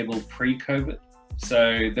the table pre-COVID.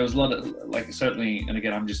 So there was a lot of, like, certainly, and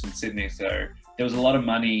again, I'm just in Sydney, so there was a lot of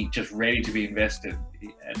money just ready to be invested,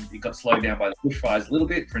 and it got slowed down by the bushfires a little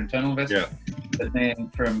bit for internal investment. Yeah. But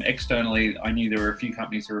then from externally, I knew there were a few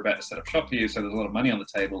companies who were about to set up shop here, so there's a lot of money on the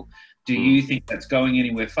table. Do you think that's going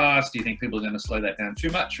anywhere fast? Do you think people are going to slow that down too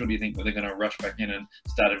much, or do you think they're going to rush back in and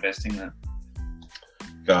start investing then?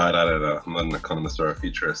 God, I don't know. I'm not an economist or a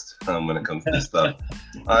futurist when it comes to this stuff.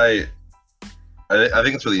 I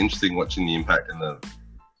think it's really interesting watching the impact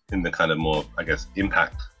in the kind of more, I guess,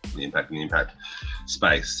 impact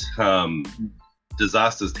space.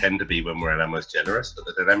 Disasters tend to be when we're at our most generous, but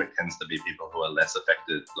the dynamic tends to be people who are less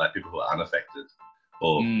affected, like people who are unaffected,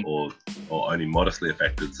 or only modestly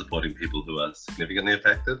affected, supporting people who are significantly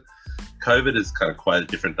affected. COVID is kind of quite a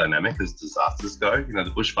different dynamic as disasters go. You know,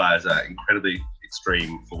 the bushfires are incredibly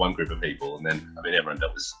extreme for one group of people, and then, I mean, everyone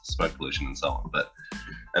dealt with smoke pollution and so on,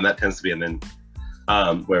 and that tends to be, and then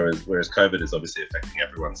whereas COVID is obviously affecting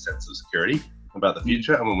everyone's sense of security about the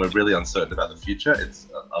future, and when we're really uncertain about the future, it's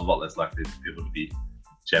a lot less likely for people to be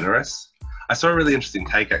generous. I saw a really interesting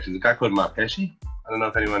take, actually. The guy called Mark Pesce. I don't know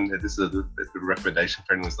if anyone, this is a bit of a recommendation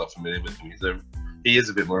for anyone who's not familiar with him. He is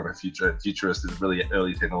a bit more of a futurist. He's a really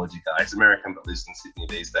early technology guy. He's American, but lives in Sydney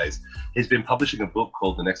these days. He's been publishing a book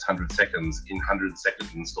called The Next 100 Seconds in 100-second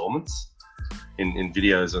installments, in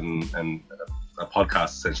videos and a podcast,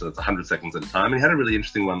 essentially, that's 100 seconds at a time. And he had a really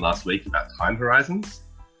interesting one last week about time horizons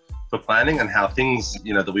for planning, and how things,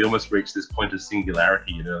 you know, that we almost reached this point of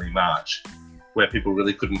singularity in early March where people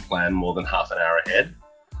really couldn't plan more than half an hour ahead.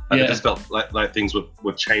 It just felt like things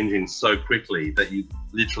were changing so quickly that you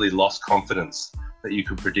literally lost confidence that you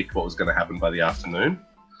could predict what was going to happen by the afternoon.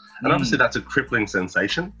 And obviously that's a crippling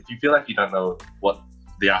sensation. If you feel like you don't know what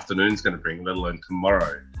the afternoon's going to bring, let alone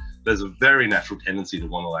tomorrow, there's a very natural tendency to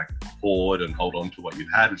want to, like, hoard and hold on to what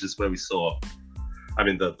you've had, which is where we saw, I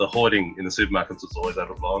mean, the hoarding in the supermarkets was always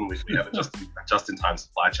overblown. We have a just-in-time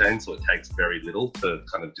supply chain, so it takes very little to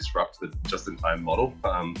kind of disrupt the just-in-time model.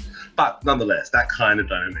 But nonetheless, that kind of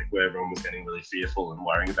dynamic where everyone was getting really fearful and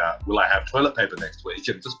worrying about, will I have toilet paper next week?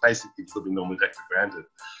 And just basic things that we normally take for granted,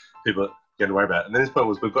 people get to worry about. And then this point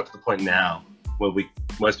was, we've got to the point now where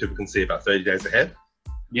most people can see about 30 days ahead.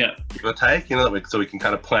 Yeah. Give or take, you know, so we can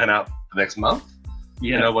kind of plan out the next month.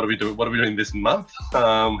 Yeah. You know, what are we doing this month?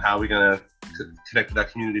 How are we going to connect with our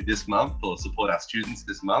community this month, or support our students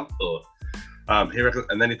this month? Or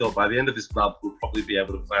and then he thought by the end of this month, we'll probably be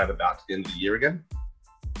able to plan about to the end of the year again,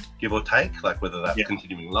 give or take, like whether that's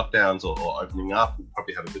continuing lockdowns or opening up. We'll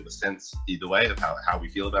probably have a bit of a sense either way of how we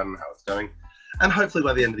feel about it and how it's going. And hopefully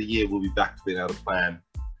by the end of the year, we'll be back to being able to plan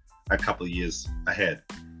a couple of years ahead.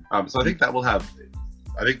 So I think that will have,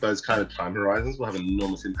 I think those kind of time horizons will have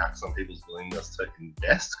enormous impacts on people's willingness to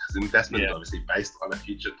invest, because investment is obviously based on a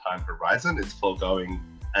future time horizon. It's foregoing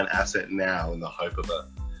an asset now in the hope of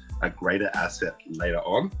a greater asset later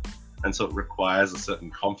on. And so it requires a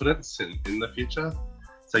certain confidence in the future.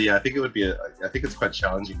 So yeah, I think it would be, I think it's quite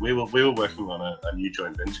challenging. We were working on a new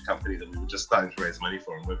joint venture company that we were just starting to raise money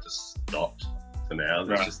for, and we've just stopped for now.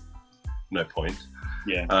 There's just no point.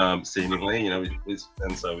 Seemingly, you know,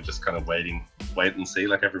 and so we're just kind of wait and see,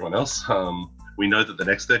 like everyone else. We know that the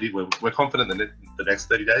next 30, we're confident that the next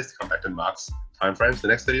 30 days, to come back to Mark's timeframes, the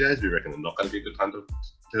next 30 days, we reckon are not going to be a good time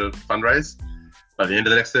to fundraise. By the end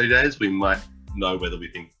of the next 30 days, we might know whether we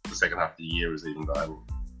think the second half of the year is even viable.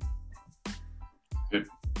 Good.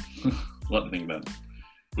 A lot to think about.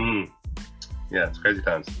 Yeah, it's crazy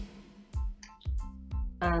times.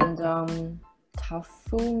 And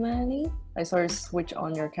Tafumani, I saw you switch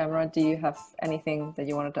on your camera. Do you have anything that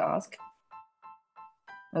you wanted to ask?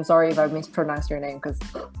 I'm sorry if I mispronounced your name.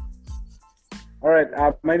 All right,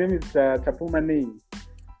 my name is Tafumani.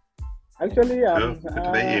 Actually,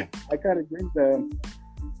 I kind of joined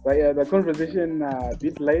the conversation a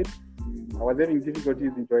bit late. I was having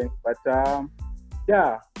difficulties in joining, but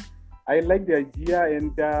yeah, I like the idea,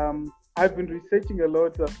 and I've been researching a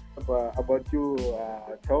lot about you,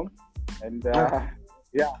 Tom. And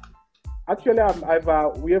yeah, actually,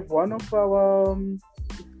 we have one of our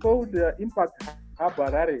it's called Impact Hub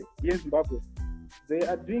Harare here in Zimbabwe. They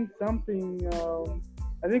are doing something,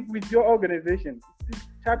 I think, with your organization.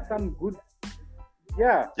 Chat some good,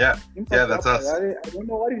 Impact that's Hub us. Harare. I don't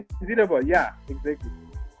know what is it about. Yeah, exactly.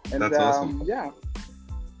 And that's awesome. Yeah,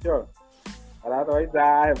 sure. But otherwise,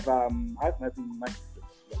 I have nothing much.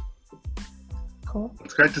 Cool.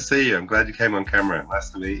 It's great to see you. I'm glad you came on camera.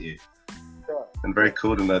 Nice to meet you. Sure. and very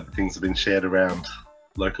cool to know that things have been shared around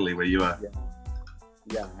locally where you are.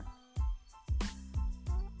 Yeah.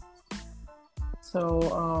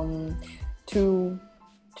 So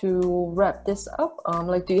to wrap this up,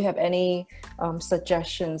 like, do you have any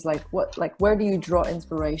suggestions, like where do you draw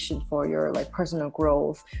inspiration for your like personal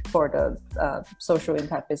growth for the social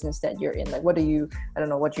impact business that you're in? Like, where do you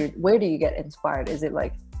get inspired? Is it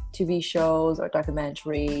like TV shows or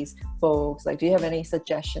documentaries, books? Like, do you have any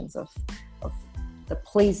suggestions of the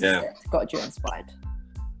places that got you inspired?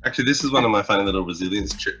 Actually, this is one of my funny little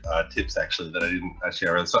resilience tips, actually, that I didn't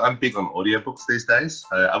share. So I'm big on audiobooks these days.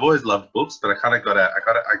 I've always loved books, but I kind of got out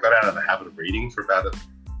of the habit of reading for about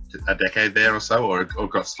a decade there or so, or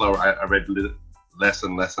got slower. I read less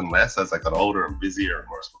and less and less as I got older and busier and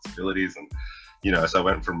more responsibilities. And, you know, so I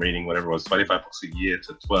went from reading whatever it was, 25 books a year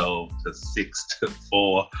to 12 to 6 to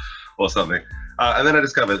 4 or something. And then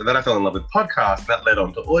I fell in love with podcasts, and that led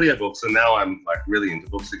on to audiobooks, and now I'm like really into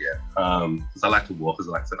books again. Because I like to walk, as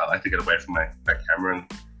I said, I like to get away from my camera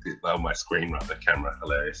and my screen, rather. Camera,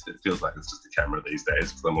 hilarious. It feels like it's just a camera these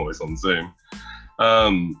days because I'm always on Zoom.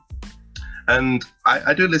 And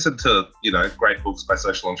I do listen to, you know, great books by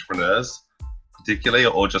social entrepreneurs, particularly,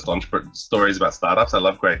 or just stories about startups. I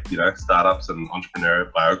love great, you know, startups and entrepreneur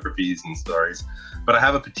biographies and stories. But I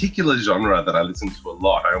have a particular genre that I listen to a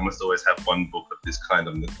lot. I almost always have one book of this kind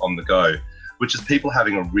on the go, which is people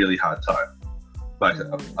having a really hard time, like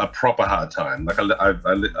a proper hard time. Like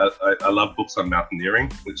I love books on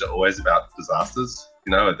mountaineering, which are always about disasters.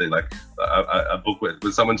 You know, they like a book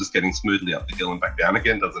with someone just getting smoothly up the hill and back down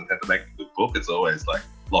again doesn't tend to make a good book. It's always like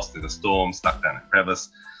lost in a storm, stuck down a crevice.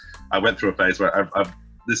 I went through a phase where I've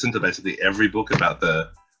listened to basically every book about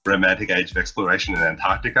the romantic age of exploration in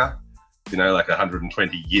Antarctica. You know, like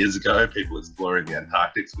 120 years ago, people exploring the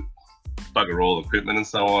Antarctic with bugger all equipment and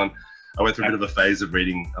so on. I went through a bit of a phase of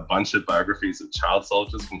reading a bunch of biographies of child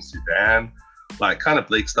soldiers from Sudan, like kind of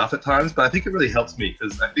bleak stuff at times, but I think it really helps me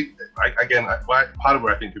because I think, part of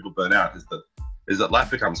where I think people burn out is that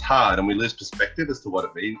life becomes hard and we lose perspective as to what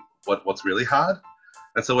it means, what's really hard.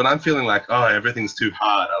 And so when I'm feeling like, oh, everything's too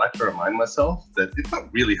hard, I like to remind myself that it's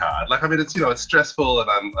not really hard. Like, I mean, it's, you know, it's stressful and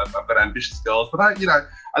I've got ambitious goals, but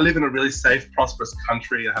I live in a really safe, prosperous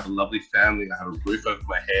country. I have a lovely family. I have a roof over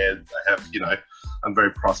my head. I have, you know, I'm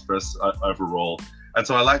very prosperous overall. And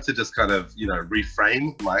so I like to just kind of, you know,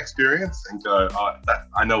 reframe my experience and go, oh,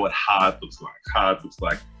 I know what hard looks like. Hard looks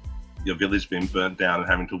like your village being burnt down and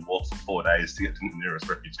having to walk for 4 days to get to the nearest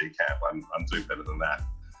refugee camp. I'm doing better than that.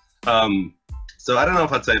 So I don't know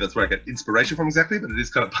if I'd say that's where I get inspiration from exactly, but it is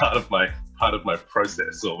kind of part of my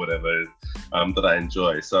process or whatever that I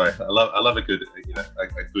enjoy. So I love a good, you know,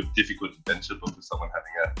 a good difficult adventure book of someone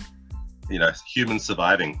having you know, humans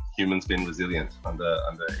surviving, humans being resilient under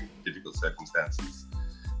difficult circumstances,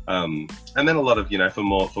 and then a lot of, you know, for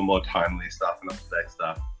more timely stuff and up-to-date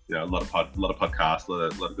stuff, you know, a lot of podcasts, a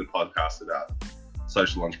lot of good podcasts about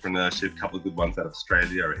social entrepreneurship. A couple of good ones out of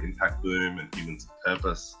Australia are Impact Boom and Humans of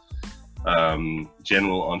Purpose.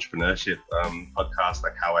 General entrepreneurship podcast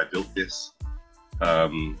like How I Built This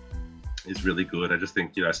is really good. I just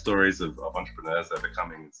think, you know, stories of entrepreneurs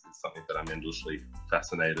overcoming is something that I'm endlessly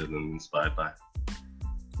fascinated and inspired by.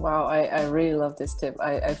 Wow, I really love this tip.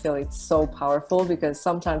 I feel it's so powerful because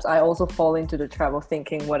sometimes I also fall into the trap of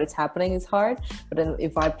thinking what is happening is hard, but then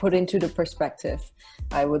if I put into the perspective,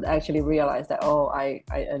 I would actually realize that, oh, I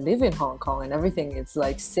live in Hong Kong and everything is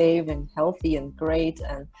like safe and healthy and great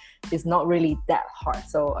and it's not really that hard.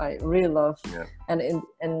 So I really love, and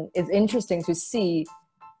it's interesting to see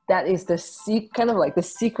that is kind of like the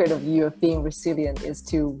secret of you of being resilient is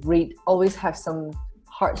to always have some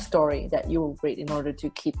hard story that you will read in order to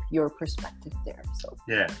keep your perspective there. So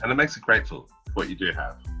yeah, and it makes it grateful for what you do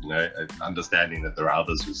have, you know, understanding that there are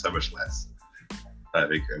others who so much less. I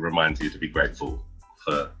think it reminds you to be grateful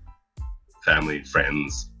for family,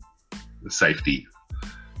 friends, safety,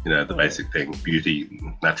 you know, the basic things, beauty,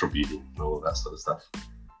 natural beauty, and all of that sort of stuff.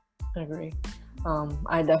 I agree.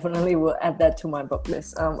 I definitely will add that to my book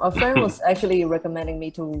list. A friend was actually recommending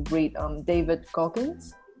me to read David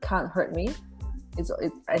Goggins' Can't Hurt Me. I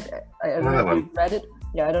don't know if you've read it.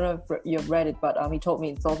 Yeah, I don't know if you've read it, but he told me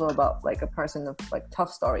it's also about like a person of like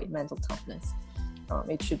tough story, mental toughness.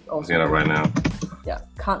 It should also. Yeah, right now. Yeah,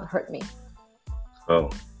 Can't Hurt Me. Oh,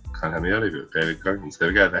 Can't Hurt Me out of it. David Goggins. There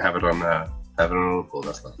we go. They have it on Audible.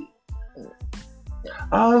 That's lucky. Yeah.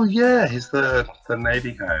 Oh yeah, he's the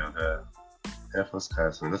Navy guy or the Air Force guy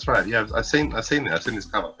or something. That's right. Yeah, I've seen this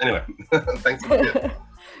cover. Anyway, thanks for the tip.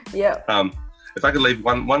 Yeah. if I could leave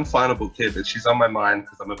one final book tip, she's on my mind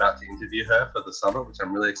because I'm about to interview her for the summit, which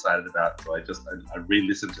I'm really excited about. So I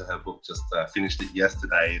re-listened to her book, just finished it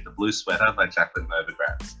yesterday, The Blue Sweater by Jacqueline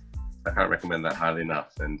Novogratz. I can't recommend that highly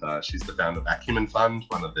enough. And she's the founder of Acumen Fund,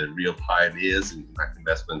 one of the real pioneers in impact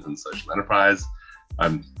investment and social enterprise.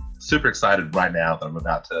 I'm super excited right now that I'm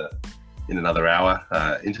about to, in another hour,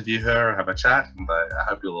 interview her, have a chat, and I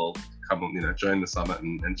hope you'll all come, join the summit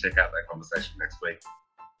and check out that conversation next week.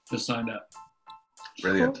 Just signed up.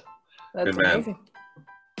 Brilliant. Cool. That's Good man. amazing.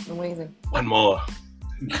 Amazing. One more.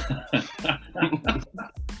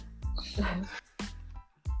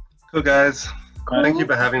 Cool, guys. Cool. Thank you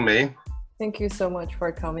for having me. Thank you so much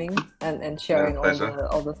for coming and sharing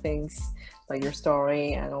all the things, like your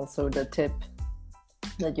story and also the tip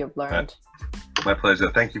that you've learned. My pleasure.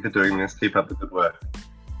 Thank you for doing this. Keep up the good work.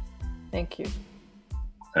 Thank you.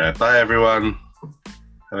 All right, bye everyone.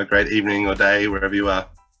 Have a great evening or day wherever you are.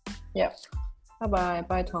 Yep. Bye-bye.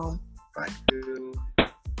 Bye, Tom. Bye.